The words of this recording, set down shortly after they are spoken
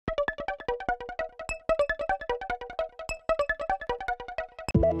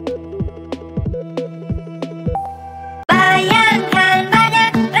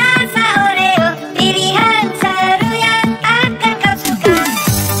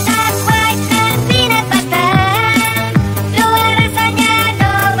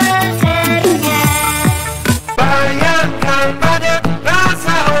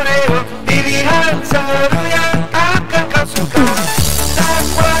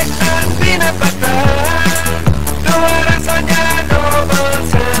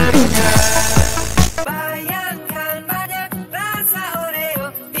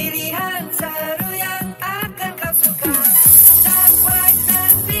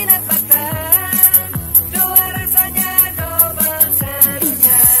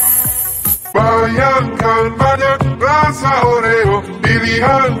Bayangkan banyak rasa Oreo,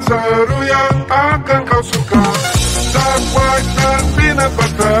 pilihan seru yang akan kau suka. Dark white dan peanut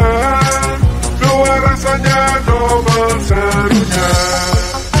butter, dua rasanya double serunya.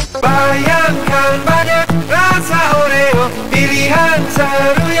 Bayangkan banyak rasa Oreo, pilihan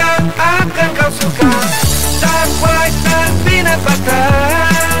seru yang akan kau suka. Dark white dan peanut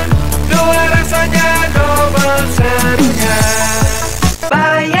butter, dua rasanya double serunya.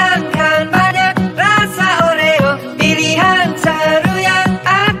 Bayangkan banyak rasa Oreo, pilihan seru yang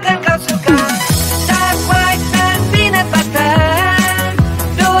akan kau suka. Dark white dan peanut butter,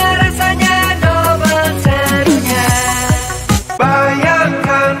 dua rasanya double serunya.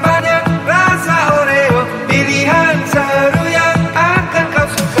 Bayangkan banyak rasa Oreo, pilihan seru yang akan kau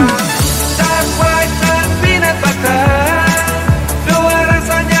suka. Dark white dan peanut butter, dua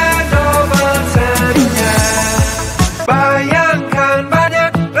rasanya double serunya. Bayangkan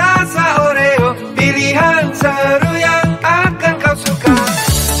banyak rasa Oreo, pilihan seru yang akan kau suka.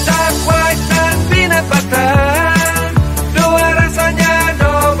 Dark white dan peanut butter, dua rasanya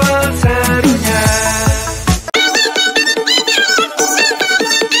double serunya.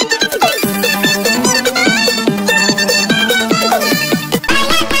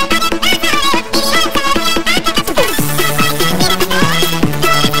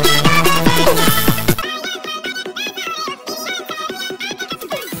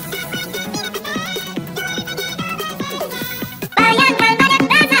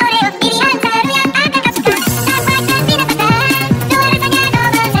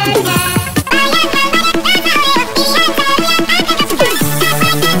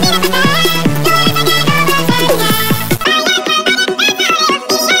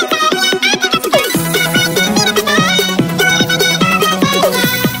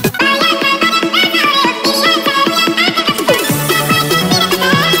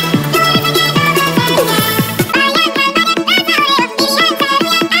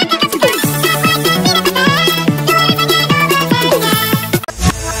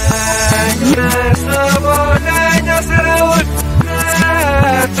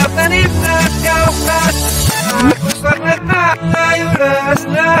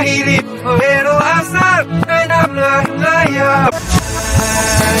 Pero asal enamlah layap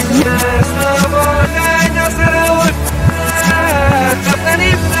sebolanya serut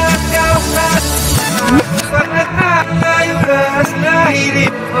Tertaniplah jauhlah Sangat layuras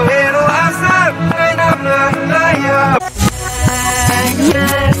lahirip Pero asal enamlah layap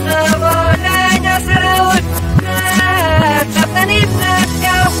sebolanya serut Tertaniplah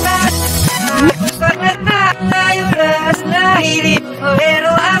jauhlah Sangat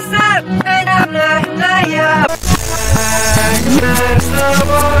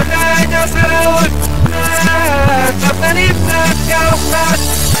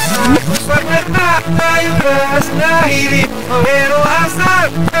layuras lahirip Pero asal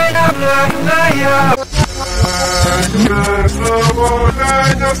enamlah layap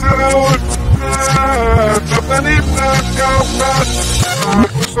sebolanya serut Tertaniplah jauhlah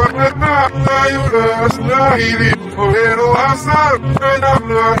Sangat layuras lahirip Pero asal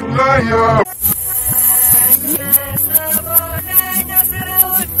enamlah layap sebolanya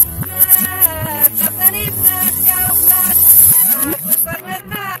serut Tertaniplah jauhlah Sangat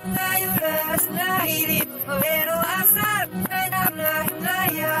layuras lahirip Pero asal enamlah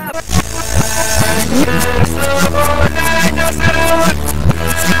layap sebolanya serut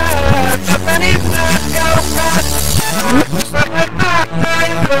Tertaniplah jauhlah Sangat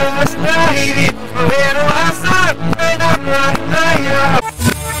layuras lahirip Pero asal enamlah layap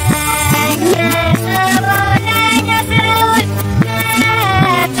sebolanya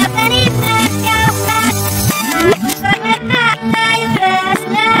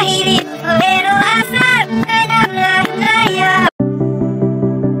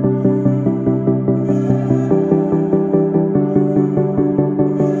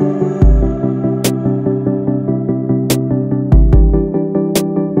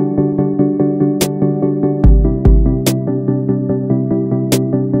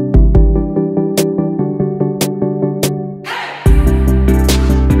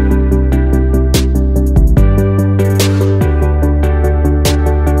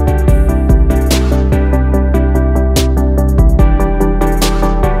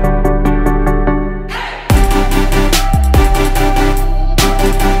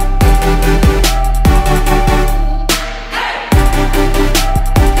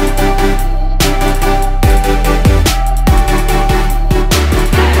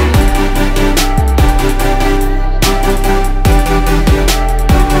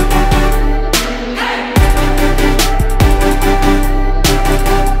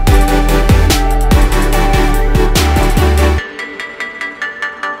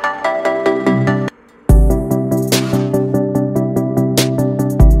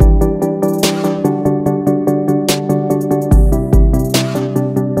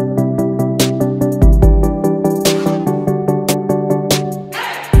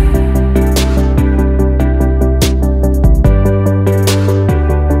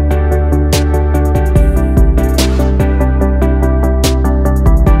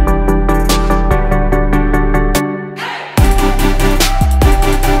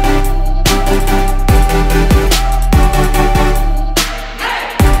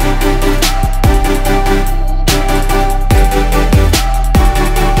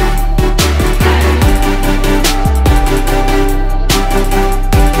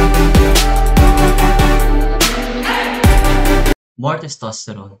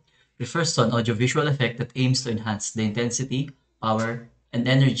Testosterone refers to an audiovisual effect that aims to enhance the intensity, power, and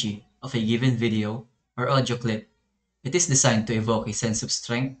energy of a given video or audio clip. It is designed to evoke a sense of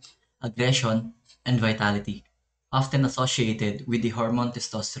strength, aggression, and vitality, often associated with the hormone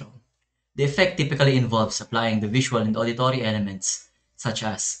testosterone. The effect typically involves applying the visual and auditory elements, such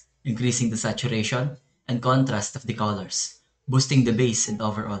as increasing the saturation and contrast of the colors, boosting the bass and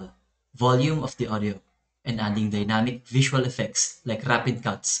overall volume of the audio, and adding dynamic visual effects like rapid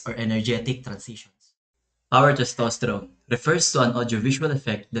cuts or energetic transitions. Power testosterone refers to an audiovisual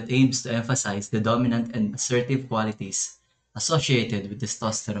effect that aims to emphasize the dominant and assertive qualities associated with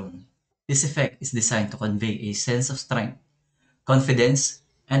testosterone. This effect is designed to convey a sense of strength, confidence,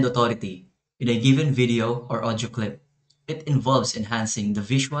 and authority in a given video or audio clip. It involves enhancing the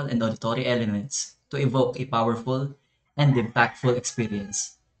visual and auditory elements to evoke a powerful and impactful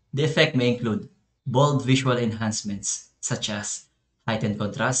experience. The effect may include bold visual enhancements such as heightened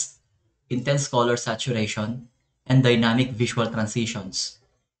contrast, intense color saturation, and dynamic visual transitions.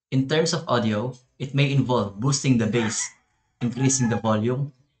 In terms of audio, it may involve boosting the bass, increasing the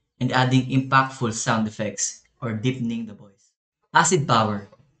volume, and adding impactful sound effects or deepening the voice. Acid power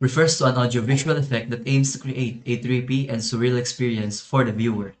refers to an audiovisual effect that aims to create a trippy and surreal experience for the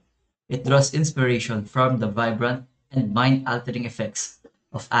viewer. It draws inspiration from the vibrant and mind-altering effects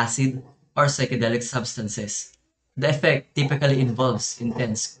of acid or psychedelic substances. The effect typically involves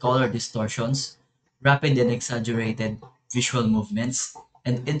intense color distortions, rapid and exaggerated visual movements,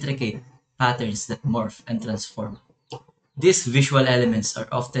 and intricate patterns that morph and transform. These visual elements are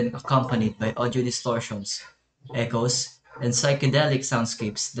often accompanied by audio distortions, echoes, and psychedelic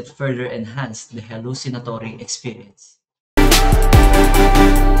soundscapes that further enhance the hallucinatory experience.